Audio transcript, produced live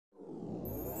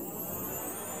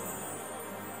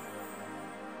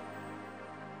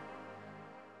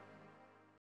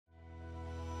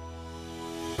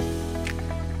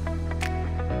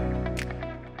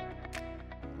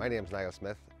My name is Niall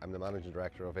Smith. I'm the Managing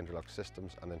Director of Interlux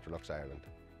Systems and Interlux Ireland.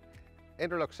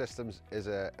 Interlux Systems is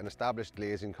an established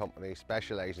glazing company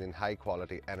specialising in high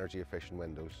quality energy efficient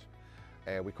windows.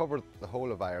 We cover the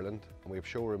whole of Ireland and we have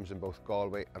showrooms in both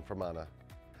Galway and Fermanagh.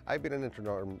 I've been an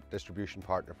Internorm distribution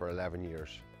partner for 11 years.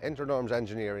 Internorm's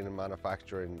engineering and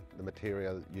manufacturing, the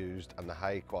material used and the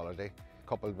high quality,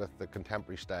 coupled with the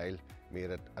contemporary style,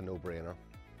 made it a no-brainer.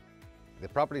 The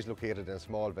property is located in a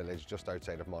small village just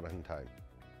outside of Monaghan town.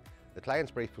 The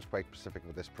client's brief was quite specific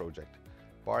with this project.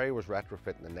 Barry was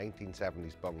retrofitting a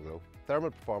 1970s bungalow.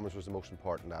 Thermal performance was the most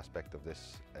important aspect of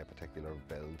this particular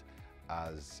build,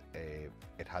 as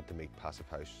it had to meet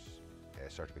Passivhaus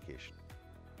certification.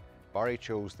 Barry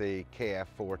chose the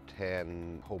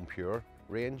KF410 Home Pure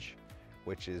range,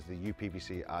 which is the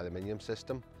UPVC aluminium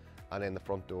system, and then the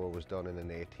front door was done in an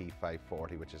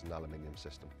AT540, which is an aluminium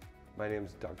system. My name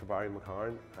is Dr. Barry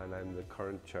McCarron and I'm the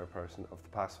current chairperson of the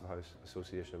Passivhaus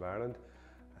Association of Ireland.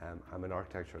 I'm an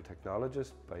architectural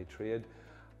technologist by trade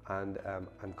and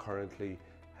I'm currently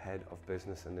head of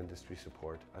business and industry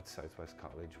support at Southwest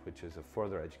College, which is a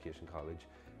further education college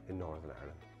in Northern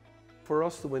Ireland. For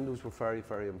us, the windows were very,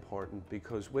 very important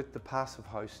because with the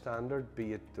Passivhaus standard,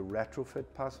 be it the retrofit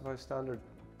Passivhaus standard,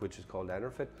 which is called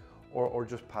EnerPHit, or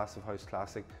just Passivhaus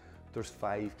Classic, there's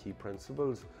 5 key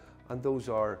principles, and those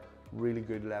are really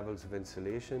good levels of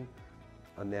insulation,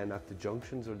 and then at the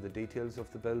junctions or the details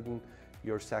of the building,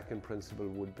 your second principle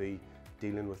would be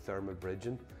dealing with thermal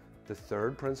bridging. The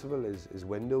third principle is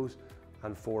windows,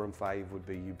 and 4 and 5 would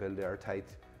be you build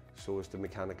airtight so as to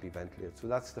mechanically ventilate. So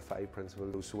that's the 5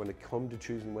 principles. So when it come to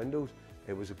choosing windows,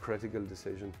 it was a critical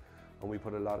decision, and we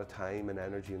put a lot of time and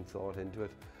energy and thought into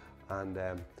it. And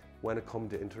when it come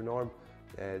to Internorm,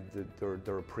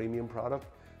 they're a premium product,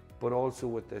 but also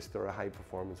with this, they're a high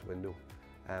performance window.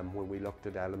 When we looked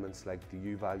at elements like the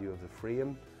U value of the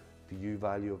frame, the U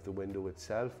value of the window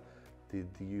itself, the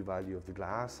U value of the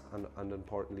glass, and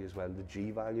importantly as well, the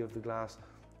G value of the glass,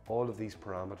 all of these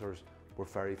parameters were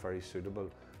very, very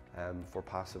suitable for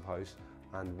Passivhaus.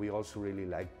 And we also really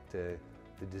liked the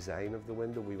design of the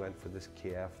window. We went for this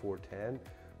KF410,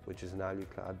 which is an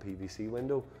alu-clad PVC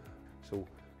window. So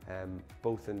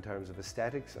both in terms of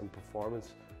aesthetics and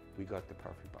performance, we got the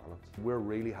perfect balance. We're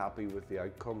really happy with the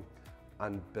outcome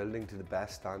and building to the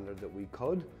best standard that we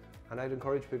could. And I'd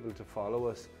encourage people to follow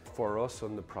us. For us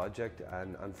on the project,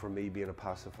 and for me being a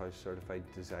Passivhaus certified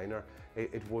designer,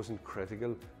 it wasn't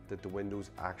critical that the windows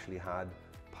actually had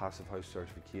Passivhaus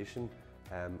certification,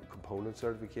 component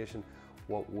certification.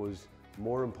 What was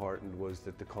more important was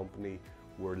that the company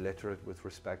were literate with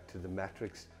respect to the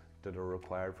metrics that are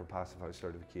required for Passivhaus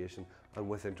certification, and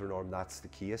with Internorm that's the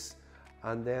case.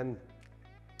 And then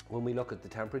when we look at the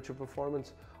temperature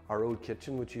performance, our old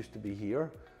kitchen, which used to be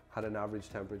here, had an average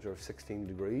temperature of 16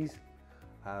 degrees.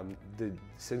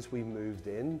 Since we moved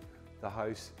in, the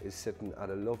house is sitting at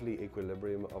a lovely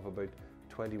equilibrium of about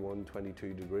 21,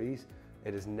 22 degrees.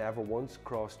 It has never once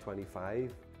crossed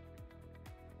 25.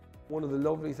 One of the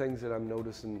lovely things that I'm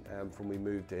noticing from we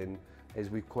moved in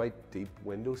is we've quite deep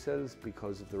windowsills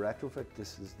because of the retrofit.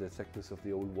 This is the thickness of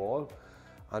the old wall.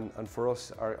 And for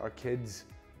us, our kids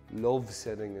love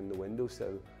sitting in the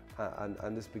windowsill,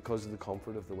 and it's because of the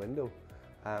comfort of the window.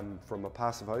 From a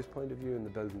Passivhaus point of view in the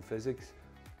building physics,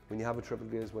 when you have a triple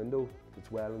glazed window that's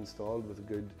well installed with a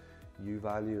good U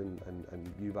value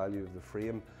and U value of the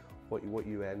frame, what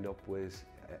you end up with,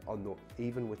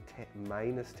 even with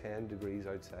minus 10 degrees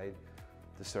outside,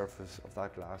 the surface of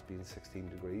that glass being 16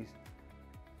 degrees,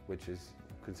 which is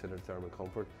considered thermal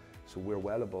comfort. So we're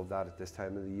well above that at this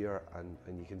time of the year,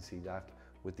 and you can see that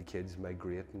with the kids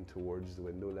migrating towards the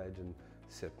window ledge and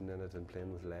sitting in it and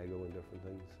playing with Lego and different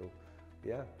things. So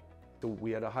yeah. So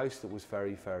we had a house that was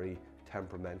very, very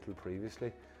temperamental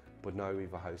previously, but now we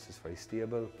have a house that's very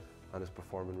stable and is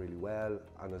performing really well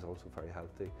and is also very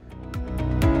healthy.